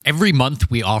Every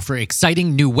month, we offer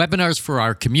exciting new webinars for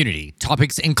our community.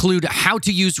 Topics include how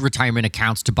to use retirement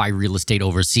accounts to buy real estate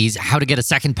overseas, how to get a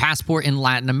second passport in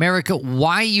Latin America,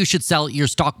 why you should sell your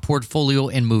stock portfolio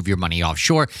and move your money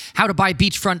offshore, how to buy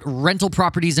beachfront rental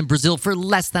properties in Brazil for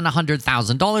less than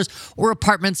 $100,000, or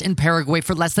apartments in Paraguay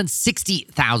for less than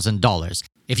 $60,000.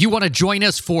 If you want to join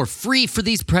us for free for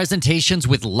these presentations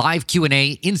with live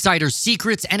Q&A, insider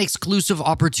secrets, and exclusive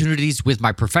opportunities with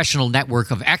my professional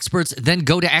network of experts, then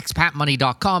go to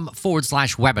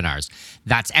expatmoney.com/webinars.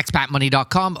 That's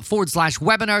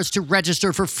expatmoney.com/webinars to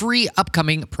register for free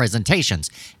upcoming presentations.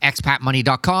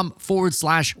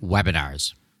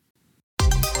 expatmoney.com/webinars.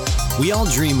 We all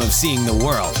dream of seeing the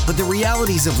world, but the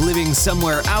realities of living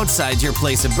somewhere outside your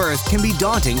place of birth can be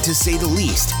daunting to say the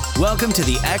least. Welcome to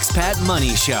the Expat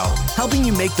Money Show, helping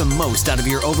you make the most out of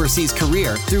your overseas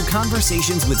career through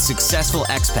conversations with successful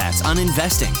expats on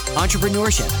investing,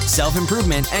 entrepreneurship,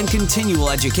 self-improvement, and continual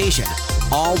education,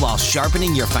 all while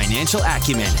sharpening your financial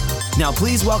acumen. Now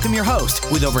please welcome your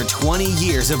host with over 20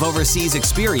 years of overseas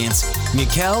experience,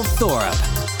 Mikkel Thorup.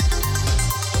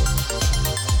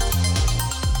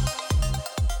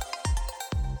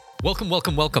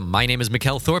 Welcome. My name is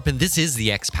Mikkel Thorup, and this is the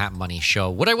Expat Money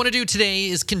Show. What I want to do today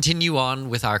is continue on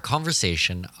with our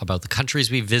conversation about the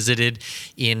countries we visited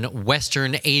in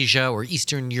Western Asia or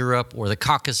Eastern Europe or the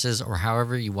Caucasus or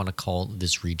however you want to call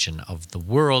this region of the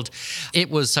world.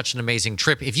 It was such an amazing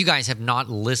trip. If you guys have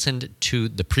not listened to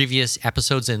the previous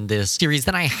episodes in this series,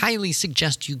 then I highly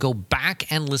suggest you go back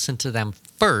and listen to them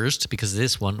first, because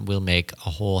this one will make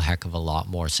a whole heck of a lot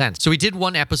more sense. So we did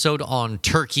one episode on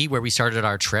Turkey where we started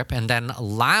our trip. And then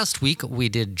last week we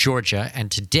did Georgia, and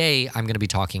today I'm going to be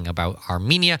talking about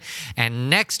Armenia. And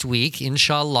next week,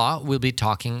 inshallah, we'll be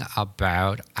talking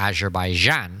about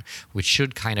Azerbaijan, which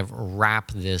should kind of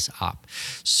wrap this up.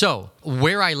 So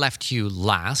where I left you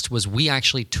last was we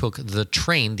actually took the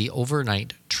train, the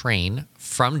overnight train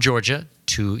from Georgia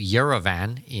to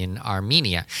Yerevan in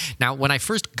Armenia. Now, when I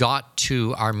first got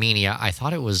to Armenia, I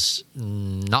thought it was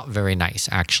not very nice,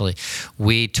 actually.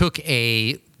 We took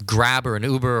a Grab or an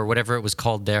Uber or whatever it was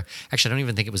called there. Actually, I don't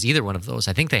even think it was either one of those.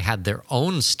 I think they had their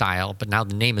own style, but now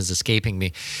the name is escaping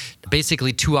me.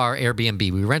 Basically, 2-hour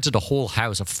Airbnb. We rented a whole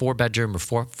house, a 4-bedroom or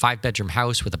 5-bedroom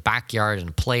house with a backyard and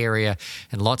a play area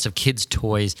and lots of kids'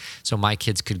 toys, so my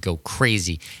kids could go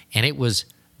crazy. And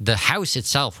the house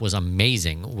itself was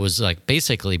amazing. It was like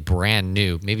basically brand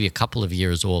new, maybe a couple of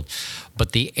years old.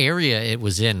 But the area it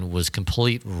was in was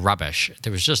complete rubbish.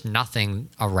 There was just nothing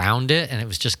around it, and it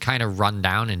was just kind of run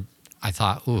down. And I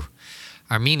thought, ooh,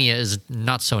 Armenia is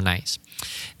not so nice.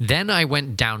 Then I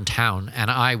went downtown, and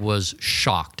I was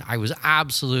shocked. I was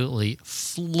absolutely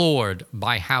floored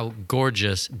by how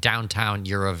gorgeous downtown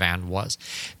Yerevan was.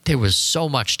 There was so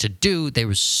much to do. There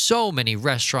were so many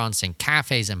restaurants and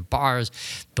cafes and bars.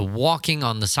 The walking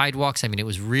on the sidewalks, it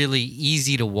was really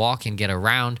easy to walk and get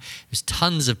around. There was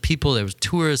tons of people. There was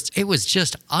tourists. It was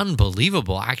just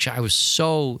unbelievable. Actually, I was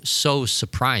so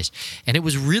surprised. And it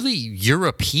was really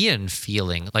European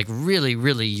feeling, like really,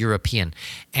 really European.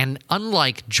 And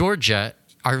unlike Georgia,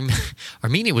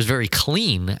 Armenia was very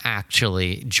clean,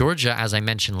 actually. Georgia, as I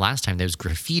mentioned last time, there's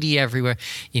graffiti everywhere.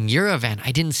 In Yerevan,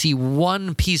 I didn't see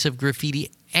one piece of graffiti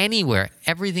anywhere.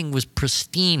 Everything was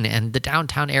pristine, and the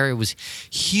downtown area was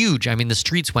huge. The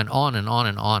streets went on and on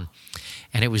and on,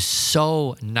 and it was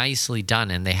so nicely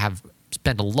done, and they have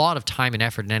spent a lot of time and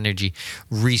effort and energy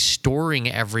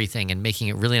restoring everything and making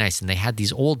it really nice. And they had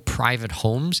these old private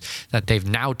homes that they've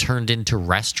now turned into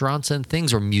restaurants and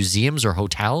things, or museums or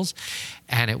hotels.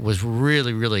 And it was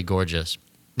really, really gorgeous.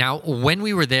 Now, when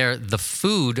we were there, the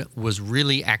food was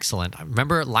really excellent.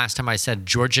 Remember last time I said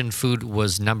Georgian food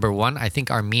was number one? I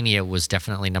think Armenia was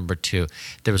definitely number two.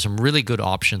 There were some really good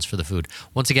options for the food.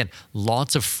 Once again,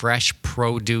 lots of fresh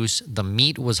produce. The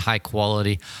meat was high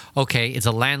quality. Okay, it's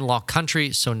a landlocked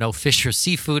country, so no fish or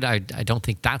seafood. I don't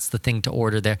think that's the thing to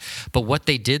order there. But what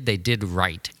they did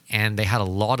right. And they had a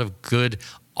lot of good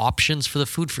options for the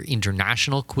food, for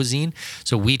international cuisine.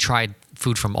 So we tried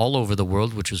food from all over the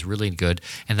world, which was really good.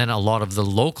 And then a lot of the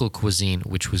local cuisine,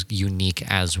 which was unique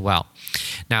as well.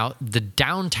 Now, the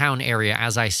downtown area,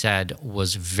 as I said,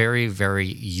 was very, very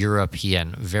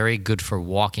European, very good for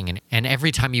walking. And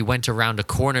every time you went around a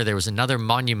corner, there was another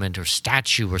monument or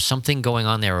statue or something going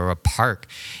on there, or a park.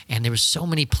 And there were so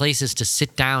many places to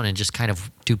sit down and just kind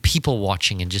of do people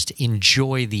watching and just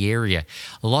enjoy the area.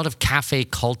 A lot of cafe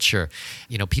culture,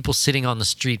 people sitting on the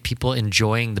street, people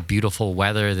enjoying the beautiful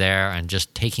weather there and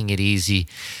just taking it easy.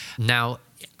 Now,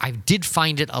 I did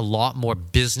find it a lot more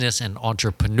business and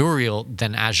entrepreneurial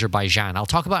than Azerbaijan. I'll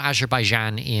talk about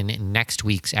Azerbaijan in next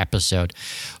week's episode,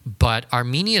 but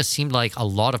Armenia seemed like a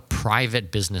lot of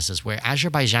private businesses, where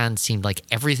Azerbaijan seemed like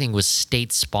everything was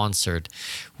state-sponsored,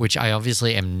 which I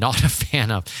obviously am not a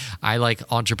fan of. I like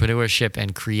entrepreneurship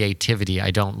and creativity. I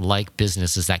don't like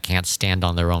businesses that can't stand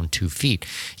on their own 2 feet.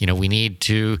 We need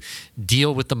to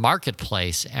deal with the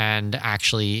marketplace, and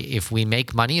actually, if we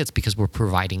make money, it's because we're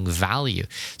providing value.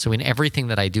 So in everything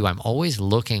that I do, I'm always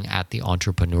looking at the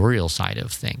entrepreneurial side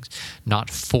of things, not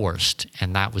forced.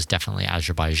 And that was definitely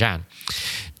Azerbaijan.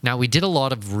 Now, we did a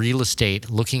lot of real estate,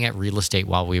 looking at real estate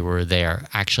while we were there.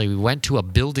 Actually, we went to a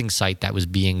building site that was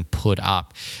being put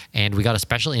up, and we got a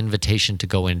special invitation to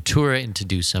go and tour it and to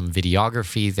do some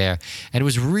videography there. And it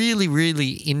was really,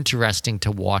 really interesting to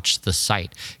watch the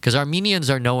site, because Armenians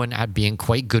are known at being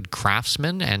quite good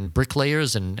craftsmen and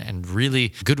bricklayers and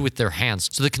really good with their hands.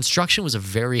 So the construction was a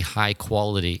very high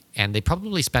quality, and they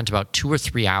probably spent about 2 or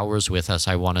 3 hours with us,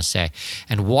 I want to say,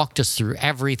 and walked us through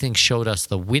everything, showed us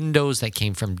the windows that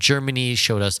came from Germany,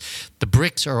 showed us the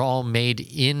bricks are all made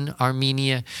in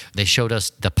Armenia. They showed us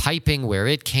the piping, where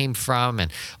it came from,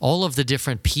 and all of the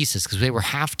different pieces, because they were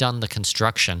half done the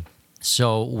construction.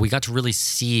 So we got to really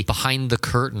see behind the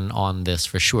curtain on this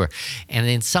for sure. And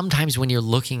then sometimes when you're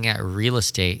looking at real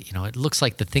estate, it looks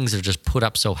like the things are just put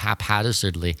up so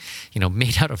haphazardly,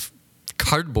 made out of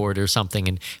cardboard or something,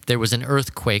 and if there was an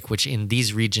earthquake, which in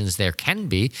these regions there can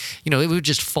be, it would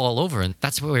just fall over, and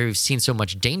that's where we've seen so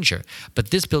much danger. But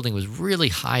this building was really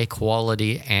high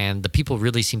quality, and the people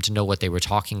really seemed to know what they were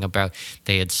talking about.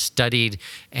 They had studied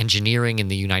engineering in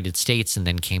the United States and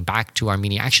then came back to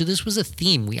Armenia. Actually, this was a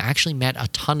theme. We actually met a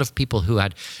ton of people who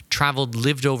had traveled,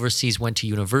 lived overseas, went to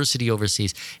university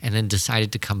overseas, and then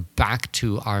decided to come back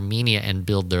to Armenia and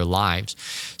build their lives.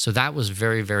 So that was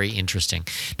very, very interesting.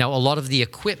 Now, a lot of the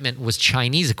equipment was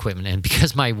Chinese equipment, and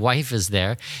because my wife is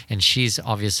there and she's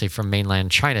obviously from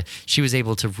mainland China, she was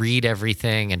able to read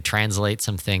everything and translate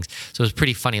some things. So it was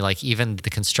pretty funny, like even the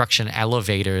construction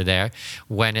elevator there,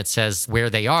 when it says where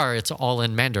they are, it's all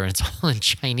in Mandarin, it's all in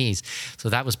Chinese. So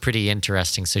that was pretty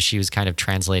interesting. So she was kind of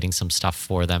translating some stuff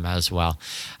for them as well.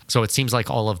 So it seems like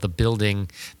all of the building,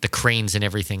 the cranes and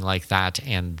everything like that,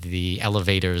 and the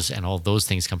elevators and all those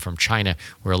things come from China,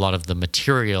 where a lot of the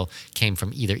material came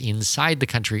from either inside the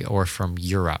country or from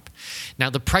Europe. Now,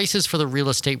 the prices for the real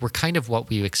estate were kind of what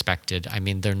we expected. I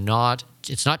mean,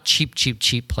 it's not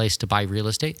cheap place to buy real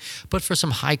estate, but for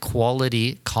some high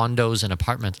quality condos and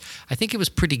apartments, I think it was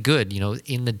pretty good.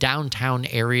 In the downtown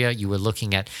area, you were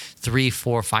looking at $300,000,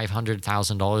 $400,000,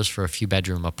 $500,000 for a few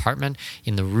bedroom apartment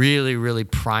in the really, really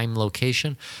prime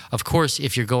location. Of course,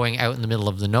 if you're going out in the middle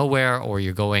of the nowhere, or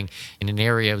you're going in an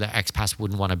area that expats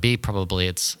wouldn't want to be, probably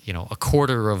it's, a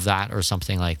quarter of that or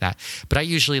something like that. But I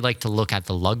usually like to look at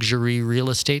the luxury real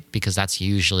estate, because that's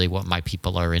usually what my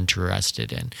people are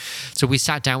interested in. So we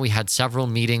sat down, we had several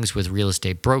meetings with real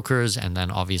estate brokers, and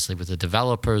then obviously with the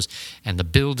developers and the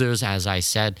builders, as I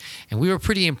said, and we were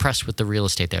pretty impressed with the real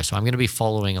estate there. So I'm going to be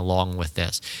following along with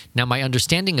this. Now, my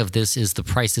understanding of this is the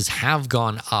prices have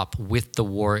gone up with the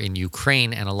war in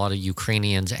Ukraine and a lot of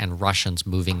Ukrainians and Russians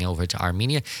moving over to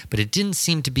Armenia, but it didn't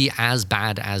seem to be as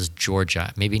bad as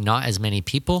Georgia. Maybe not as many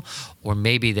people, or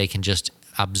maybe they can just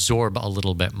absorb a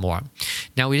little bit more.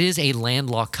 Now, it is a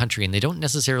landlocked country, and they don't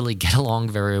necessarily get along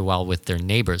very well with their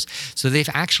neighbors. So they've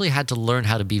actually had to learn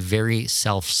how to be very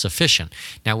self-sufficient.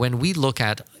 Now, when we look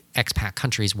at expat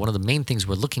countries, one of the main things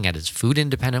we're looking at is food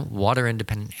independent, water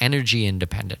independent, energy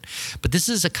independent. But this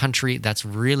is a country that's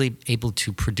really able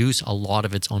to produce a lot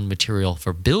of its own material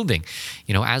for building.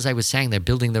 You know, as I was saying, they're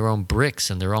building their own bricks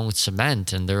and their own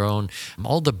cement and their own,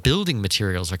 all the building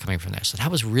materials are coming from there. So that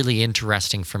was really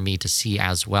interesting for me to see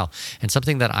as well. And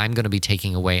something that I'm going to be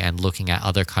taking away and looking at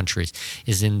other countries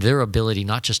is in their ability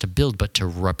not just to build, but to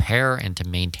repair and to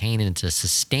maintain and to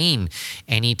sustain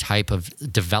any type of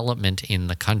development in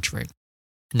the country.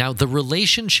 Now, the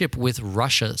relationship with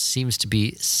Russia seems to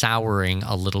be souring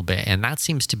a little bit, and that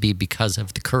seems to be because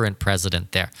of the current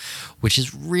president there, which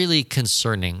is really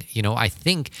concerning. You know, I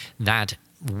think that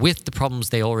with the problems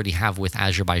they already have with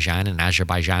Azerbaijan, and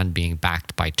Azerbaijan being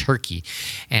backed by Turkey,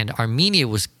 and Armenia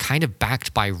was kind of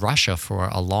backed by Russia for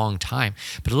a long time,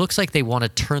 but it looks like they want to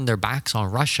turn their backs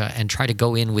on Russia and try to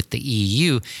go in with the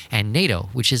EU and NATO,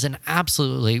 which is an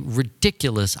absolutely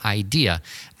ridiculous idea.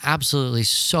 Absolutely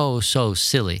so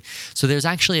silly. So there's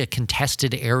actually a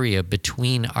contested area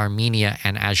between Armenia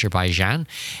and Azerbaijan,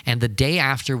 and the day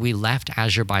after we left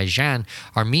Azerbaijan,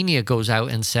 Armenia goes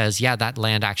out and says, yeah, that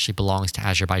land actually belongs to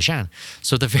Azerbaijan.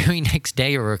 So the very next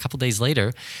day or a couple days later,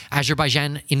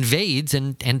 Azerbaijan invades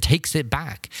and takes it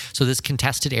back. So this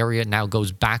contested area now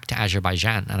goes back to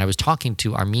Azerbaijan. And I was talking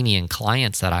to Armenian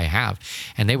clients that I have,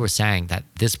 and they were saying that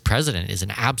this president is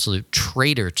an absolute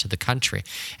traitor to the country,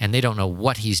 and they don't know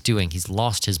what he's doing. He's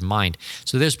lost his mind.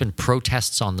 So there's been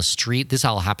protests on the street. This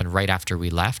all happened right after we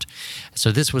left.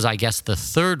 So this was, I guess, the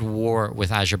third war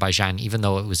with Azerbaijan, even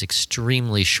though it was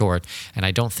extremely short. And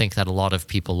I don't think that a lot of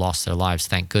people lost their lives,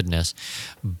 thank goodness.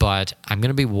 But I'm going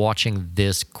to be watching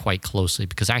this quite closely,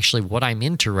 because actually what I'm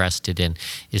interested in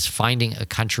is finding a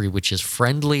country which is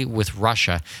friendly with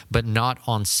Russia, but not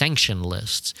on sanction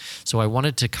lists. So I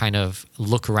wanted to kind of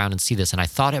look around and see this. And I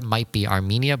thought it might be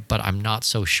Armenia, but I'm not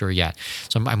so sure yet.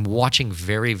 So I'm watching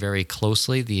very, very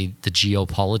closely the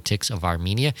geopolitics of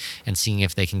Armenia and seeing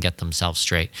if they can get themselves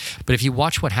straight. But if you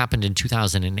watch what happened in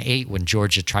 2008 when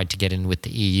Georgia tried to get in with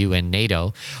the EU and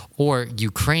NATO, or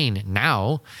Ukraine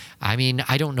now, I mean,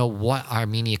 I don't know what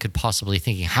Armenia could possibly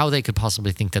think, how they could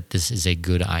possibly think that this is a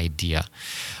good idea.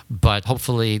 But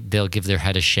hopefully they'll give their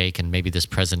head a shake, and maybe this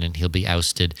president, he'll be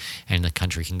ousted and the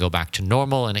country can go back to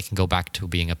normal and it can go back to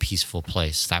being a peaceful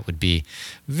place. That would be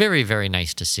very, very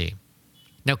nice to see.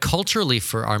 Now, culturally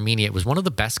for Armenia, it was one of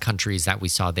the best countries that we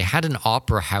saw. They had an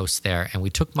opera house there, and we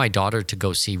took my daughter to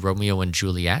go see Romeo and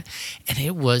Juliet, and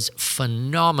it was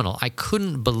phenomenal. I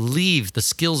couldn't believe the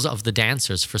skills of the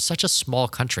dancers for such a small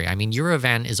country. I mean,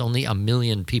 Yerevan is only 1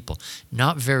 million people,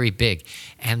 not very big,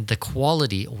 and the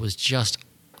quality was just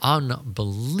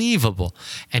unbelievable.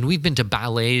 And we've been to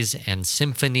ballets and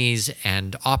symphonies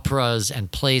and operas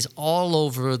and plays all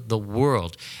over the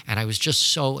world. And I was just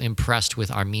so impressed with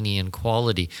Armenian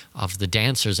quality of the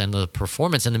dancers and the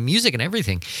performance and the music and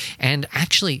everything. And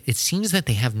actually, it seems that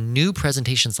they have new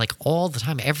presentations like all the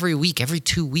time. Every week, every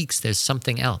 2 weeks, there's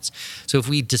something else. So if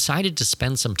we decided to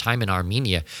spend some time in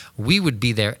Armenia, we would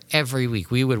be there every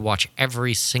week. We would watch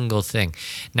every single thing.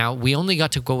 Now, we only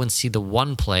got to go and see the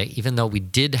one play, even though we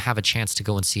did have a chance to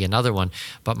go and see another one,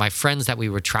 but my friends that we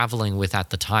were traveling with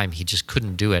at the time, he just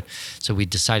couldn't do it, so we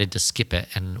decided to skip it,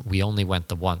 and we only went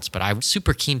the once. But I was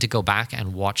super keen to go back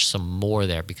and watch some more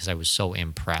there because I was so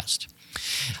impressed.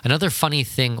 Another funny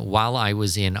thing while I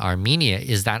was in Armenia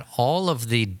is that all of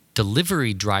the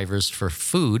delivery drivers for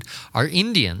food are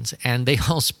Indians, and they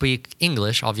all speak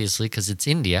English, obviously, because it's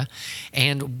India.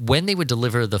 And when they would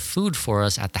deliver the food for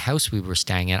us at the house we were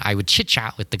staying at, I would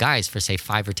chit-chat with the guys for, say,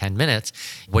 5 or 10 minutes.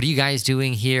 What are you guys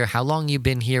doing here? How long you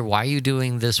been here? Why are you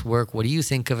doing this work? What do you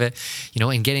think of it? You know,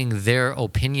 and getting their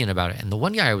opinion about it. And the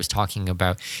one guy I was talking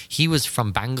about, he was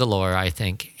from Bangalore, I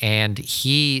think, and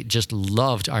he just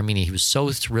loved Armenia. He was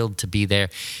so thrilled to be there.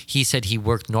 He said he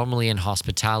worked normally in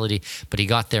hospitality, but he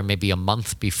got there maybe a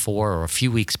month before or a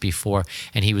few weeks before,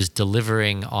 and he was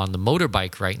delivering on the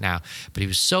motorbike right now. But he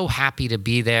was so happy to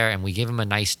be there, and we gave him a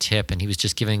nice tip, and he was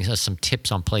just giving us some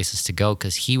tips on places to go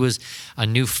because he was a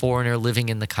new foreigner living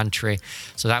in the country.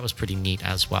 So that was pretty neat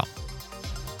as well.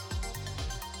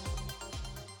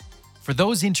 For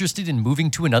those interested in moving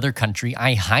to another country,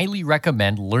 I highly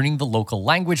recommend learning the local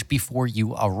language before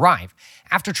you arrive.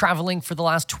 After traveling for the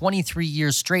last 23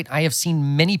 years straight, I have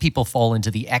seen many people fall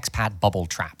into the expat bubble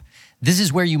trap. This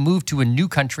is where you move to a new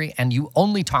country and you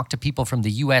only talk to people from the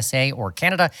USA or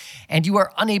Canada, and you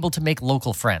are unable to make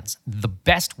local friends. The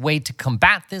best way to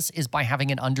combat this is by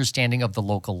having an understanding of the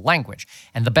local language.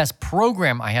 And the best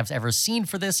program I have ever seen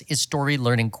for this is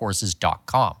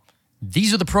StoryLearningCourses.com.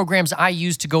 These are the programs I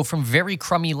use to go from very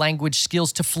crummy language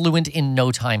skills to fluent in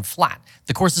no time flat.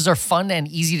 The courses are fun and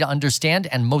easy to understand,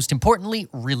 and most importantly,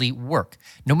 really work.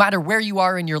 No matter where you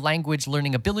are in your language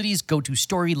learning abilities, go to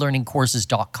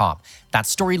StoryLearningCourses.com.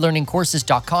 That's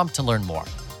StoryLearningCourses.com to learn more.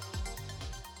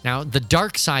 Now, the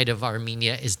dark side of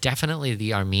Armenia is definitely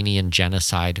the Armenian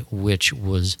genocide, which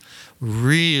was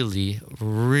really,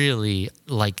 really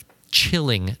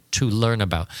chilling to learn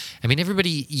about. I mean,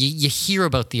 everybody, you hear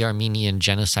about the Armenian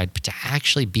genocide, but to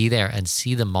actually be there and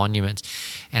see the monuments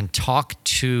and talk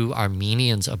to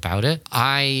Armenians about it,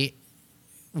 I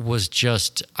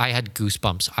had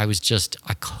goosebumps.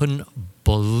 I couldn't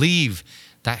believe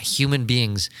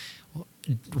that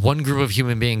one group of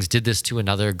human beings did this to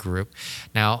another group.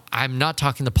 Now, I'm not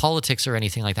talking the politics or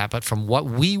anything like that, but from what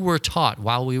we were taught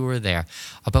while we were there,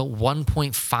 about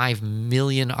 1.5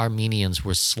 million Armenians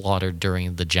were slaughtered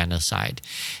during the genocide.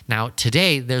 Now,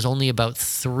 today, there's only about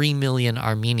 3 million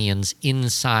Armenians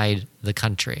inside the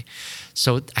country.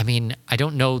 So, I mean, I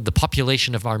don't know the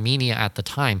population of Armenia at the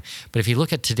time, but if you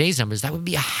look at today's numbers, that would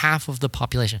be a half of the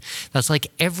population. That's like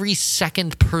every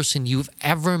second person you've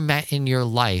ever met in your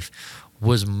life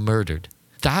was murdered.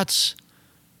 That's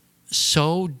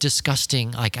so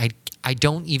disgusting. Like I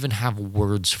don't even have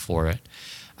words for it.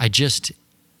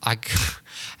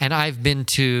 And I've been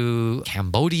to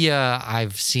Cambodia.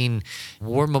 I've seen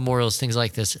war memorials, things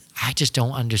like this. I just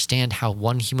don't understand how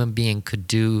one human being could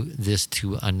do this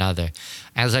to another.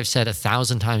 As I've said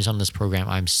 1,000 times on this program,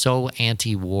 I'm so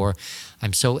anti-war.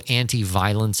 I'm so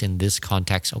anti-violence in this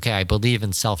context. Okay, I believe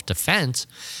in self-defense,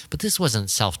 but this wasn't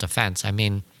self-defense. I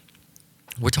mean,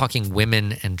 we're talking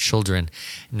women and children.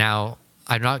 Now,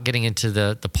 I'm not getting into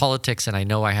the politics, and I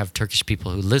know I have Turkish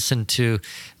people who listen to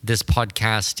this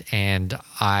podcast, and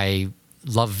I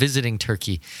love visiting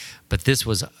Turkey, but this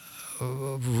was a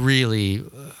really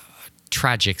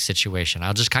tragic situation.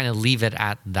 I'll just kind of leave it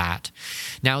at that.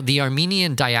 Now, the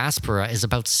Armenian diaspora is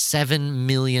about 7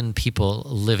 million people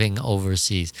living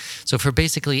overseas. So for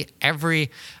basically every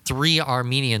 3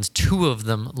 Armenians, 2 of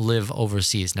them live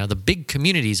overseas. Now, the big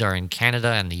communities are in Canada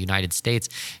and the United States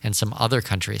and some other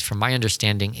countries. From my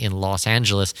understanding, in Los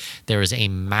Angeles, there is a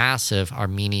massive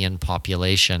Armenian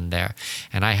population there.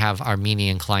 And I have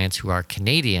Armenian clients who are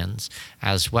Canadians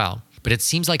as well. But it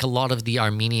seems like a lot of the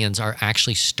Armenians are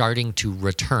actually starting to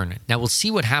return. Now, we'll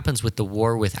see what happens with the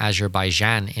war with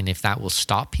Azerbaijan and if that will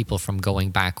stop people from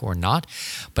going back or not.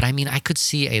 But I mean, I could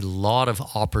see a lot of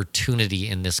opportunity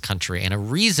in this country and a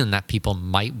reason that people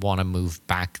might want to move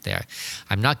back there.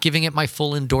 I'm not giving it my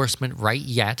full endorsement right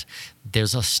yet.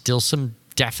 There's still some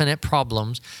definite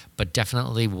problems, but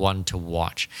definitely one to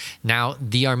watch. Now,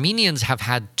 the Armenians have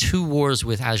had 2 wars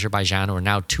with Azerbaijan, or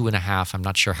now 2.5. I'm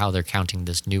not sure how they're counting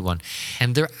this new one.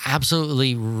 And they're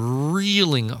absolutely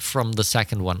reeling from the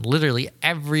second one. Literally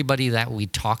everybody that we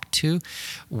talked to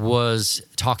was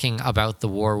talking about the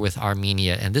war with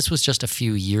Armenia. And this was just a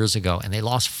few years ago. And they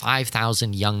lost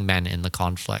 5,000 young men in the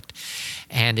conflict.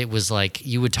 And it was like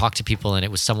you would talk to people and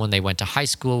it was someone they went to high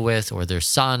school with, or their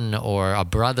son, or a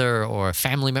brother, or a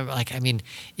family member. Like, I mean,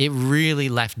 it really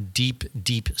left deep,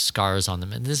 deep scars on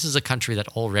them. And this is a country that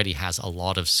already has a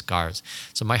lot of scars.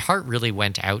 So my heart really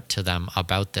went out to them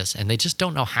about this. And they just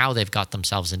don't know how they've got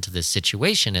themselves into this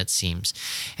situation, it seems.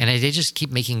 And they just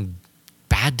keep making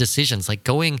bad decisions, like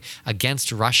going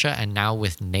against Russia and now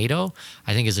with NATO,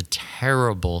 I think is a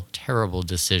terrible, terrible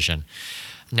decision.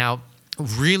 Now,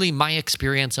 really, my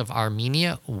experience of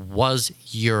Armenia was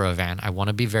Yerevan. I want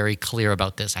to be very clear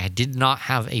about this. I did not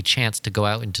have a chance to go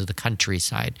out into the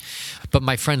countryside. But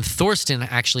my friend Thorsten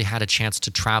actually had a chance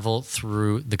to travel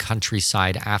through the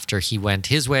countryside after he went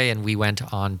his way and we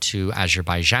went on to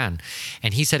Azerbaijan.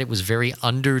 And he said it was very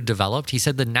underdeveloped. He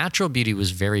said the natural beauty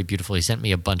was very beautiful. He sent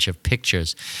me a bunch of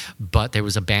pictures. But there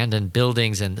was abandoned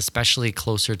buildings, and especially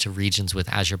closer to regions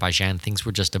with Azerbaijan, things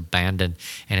were just abandoned,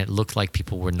 and it looked like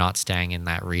people were not staying in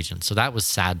that region. So that was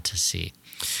sad to see.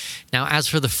 Now, as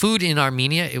for the food in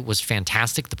Armenia, it was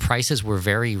fantastic. The prices were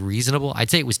very reasonable. I'd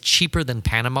say it was cheaper than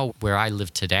Panama, where I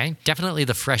live today. Definitely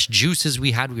the fresh juices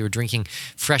we had. We were drinking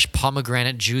fresh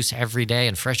pomegranate juice every day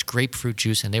and fresh grapefruit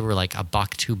juice, and they were like $1,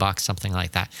 $2, something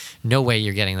like that. No way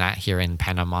you're getting that here in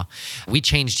Panama. We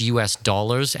changed US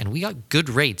dollars, and we got good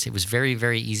rates. It was very,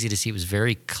 very easy to see. It was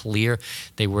very clear.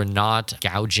 They were not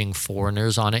gouging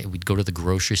foreigners on it. We'd go to the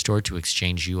grocery store to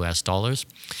exchange US dollars.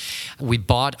 We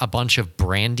bought a bunch of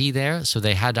brandy there. So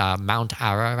they had Mount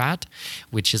Ararat,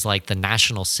 which is like the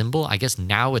national symbol. I guess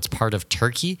now it's part of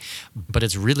Turkey, but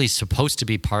it's really supposed to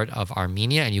be part of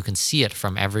Armenia, and you can see it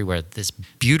from everywhere. This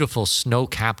beautiful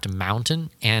snow-capped mountain,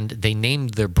 and they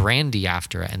named their brandy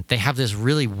after it. And they have this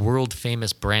really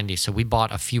world-famous brandy. So we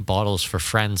bought a few bottles for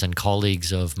friends and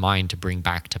colleagues of mine to bring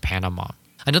back to Panama.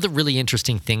 Another really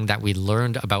interesting thing that we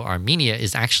learned about Armenia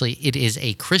is actually it is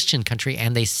a Christian country,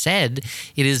 and they said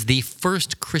it is the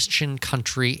first Christian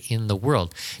country in the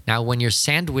world. Now, when you're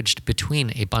sandwiched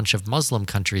between a bunch of Muslim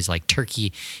countries like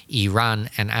Turkey,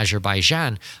 Iran, and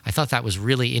Azerbaijan, I thought that was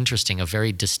really interesting, a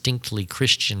very distinctly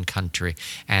Christian country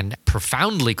and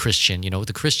profoundly Christian. You know,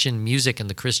 the Christian music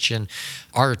and the Christian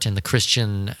art and the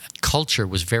Christian culture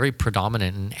was very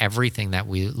predominant in everything that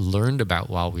we learned about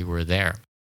while we were there.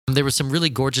 There were some really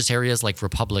gorgeous areas like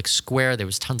Republic Square. There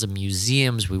was tons of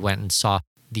museums. We went and saw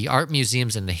the art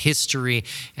museums and the history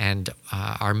and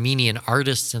Armenian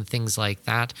artists and things like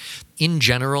that. In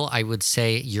general, I would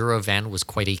say Yerevan was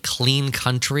quite a clean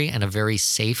country and a very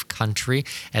safe country,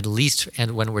 at least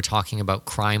and when we're talking about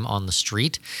crime on the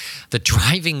street. The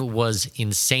driving was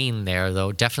insane there,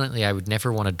 though. Definitely, I would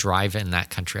never want to drive in that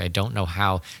country. I don't know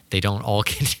how they don't all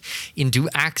get into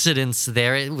accidents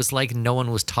there. It was like no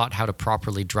one was taught how to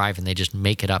properly drive, and they just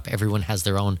make it up. Everyone has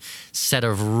their own set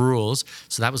of rules,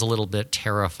 so that was a little bit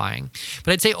terrifying.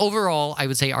 But I'd say overall, I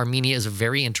would say Armenia is a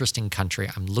very interesting country.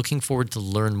 I'm looking forward to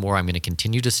learn more. I'm going to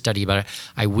continue to study about it.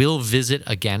 I will visit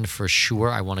again for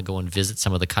sure. I want to go and visit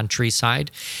some of the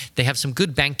countryside. They have some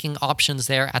good banking options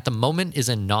there. At the moment is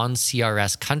a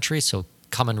non-CRS country, so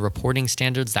common reporting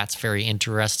standards. That's very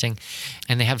interesting.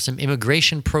 And they have some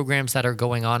immigration programs that are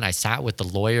going on. I sat with the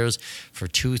lawyers for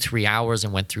 2-3 hours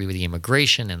and went through the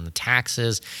immigration and the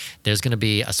taxes. There's going to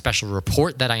be a special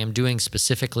report that I am doing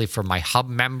specifically for my hub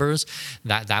members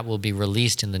that will be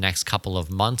released in the next couple of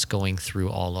months, going through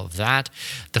all of that.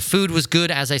 The food was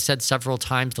good, as I said several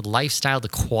times. The lifestyle, the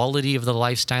quality of the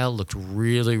lifestyle looked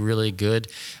really, really good.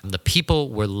 The people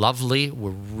were lovely,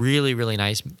 were really, really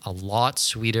nice, a lot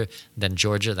sweeter than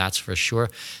Georgia, that's for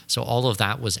sure. So all of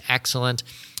that was excellent.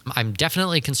 I'm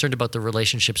definitely concerned about the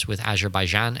relationships with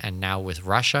Azerbaijan and now with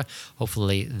Russia.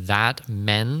 Hopefully that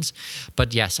mends.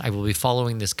 But yes, I will be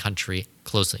following this country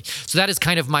closely. So that is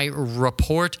kind of my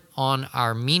report on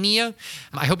Armenia.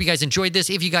 I hope you guys enjoyed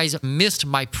this. If you guys missed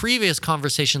my previous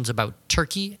conversations about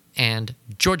Turkey and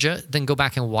Georgia, then go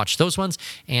back and watch those ones.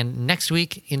 And next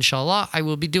week, inshallah, I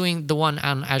will be doing the one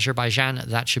on Azerbaijan.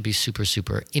 That should be super,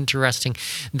 super interesting.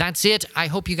 That's it. I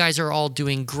hope you guys are all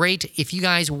doing great. If you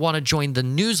guys want to join the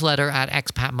newsletter at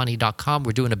expatmoney.com,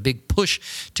 we're doing a big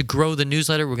push to grow the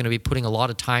newsletter. We're going to be putting a lot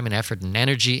of time and effort and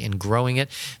energy in growing it.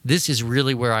 This is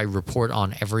really where I report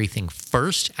on everything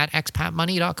first at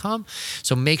expatmoney.com.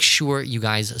 So make sure you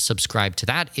guys subscribe to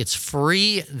that. It's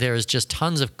free. There's just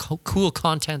tons of cool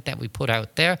content that we put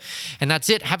out there. And that's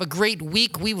it. Have a great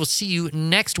week. We will see you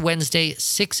next Wednesday,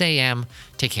 6 a.m.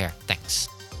 Take care. Thanks.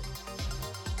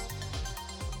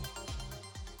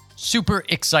 Super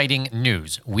exciting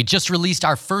news. We just released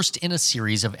our first in a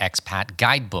series of expat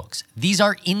guidebooks. These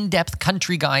are in-depth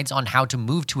country guides on how to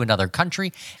move to another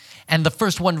country. And the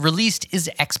first one released is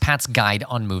Expats Guide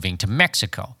on Moving to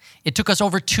Mexico. It took us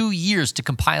over 2 years to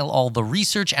compile all the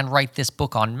research and write this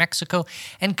book on Mexico,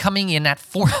 and coming in at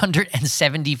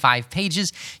 475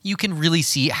 pages, you can really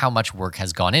see how much work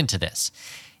has gone into this.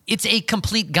 It's a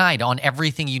complete guide on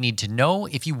everything you need to know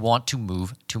if you want to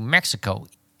move to Mexico,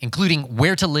 including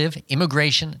where to live,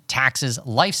 immigration, taxes,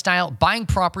 lifestyle, buying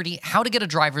property, how to get a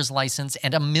driver's license,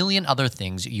 and a million other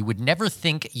things you would never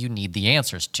think you need the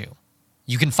answers to.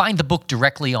 You can find the book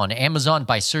directly on Amazon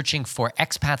by searching for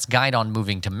Expats Guide on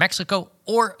Moving to Mexico,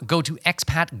 or go to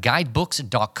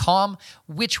expatguidebooks.com,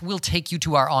 which will take you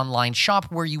to our online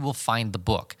shop where you will find the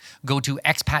book. Go to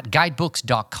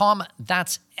expatguidebooks.com.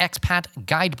 That's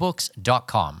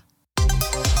expatguidebooks.com.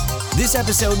 This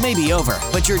episode may be over,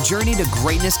 but your journey to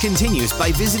greatness continues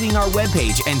by visiting our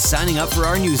webpage and signing up for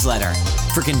our newsletter.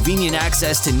 For convenient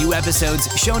access to new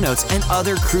episodes, show notes, and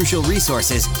other crucial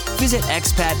resources, visit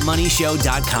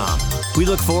expatmoneyshow.com. We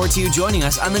look forward to you joining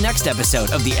us on the next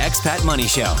episode of the Expat Money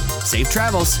Show. Safe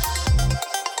travels.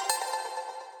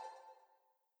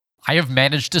 I have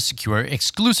managed to secure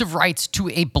exclusive rights to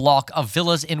a block of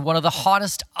villas in one of the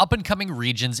hottest up-and-coming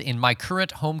regions in my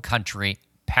current home country,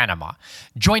 Panama.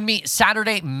 Join me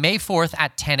Saturday, May 4th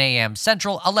at 10 a.m.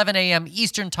 Central, 11 a.m.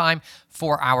 Eastern Time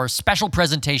for our special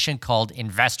presentation called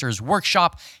Investors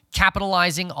Workshop,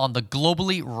 capitalizing on the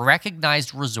globally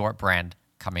recognized resort brand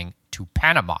coming to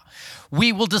Panama.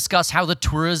 We will discuss how the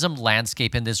tourism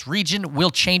landscape in this region will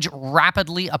change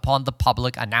rapidly upon the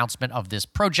public announcement of this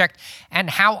project, and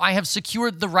how I have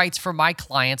secured the rights for my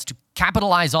clients to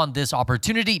capitalize on this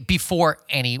opportunity before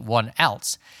anyone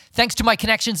else. Thanks to my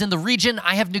connections in the region,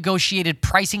 I have negotiated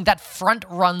pricing that front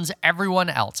runs everyone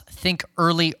else. Think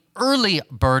early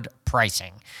bird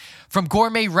pricing. From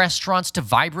gourmet restaurants to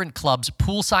vibrant clubs,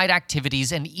 poolside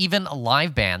activities, and even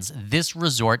live bands, this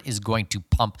resort is going to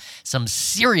pump some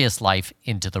serious life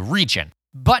into the region.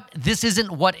 But this isn't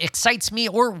what excites me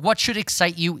or what should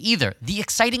excite you either. The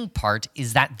exciting part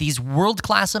is that these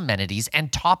world-class amenities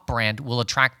and top brand will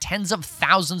attract tens of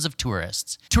thousands of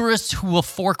tourists. Tourists who will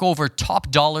fork over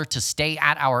top dollar to stay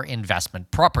at our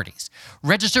investment properties.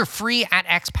 Register free at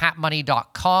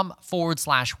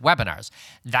expatmoney.com/webinars.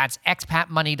 That's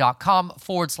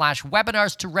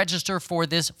expatmoney.com/webinars to register for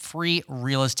this free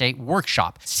real estate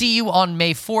workshop. See you on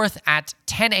May 4th at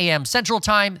 10 a.m. Central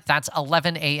Time. That's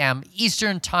 11 a.m. Eastern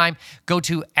Time. Go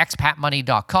to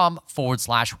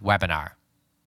expatmoney.com/webinar.